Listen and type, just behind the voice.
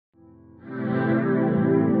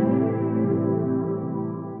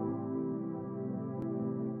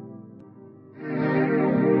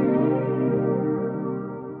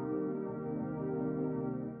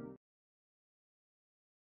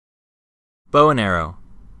Bow and arrow.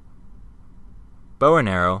 Bow and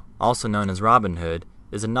arrow, also known as Robin Hood,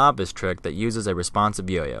 is a novice trick that uses a responsive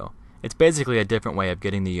yo-yo. It's basically a different way of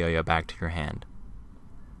getting the yo-yo back to your hand.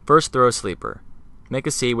 First, throw a sleeper. Make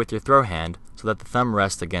a C with your throw hand so that the thumb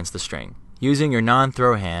rests against the string. Using your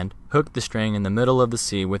non-throw hand, hook the string in the middle of the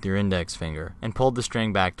C with your index finger and pull the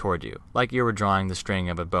string back toward you, like you were drawing the string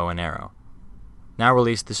of a bow and arrow. Now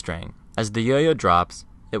release the string. As the yo-yo drops,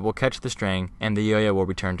 it will catch the string and the yo-yo will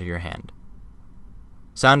return to your hand.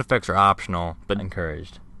 Sound effects are optional, but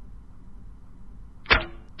encouraged.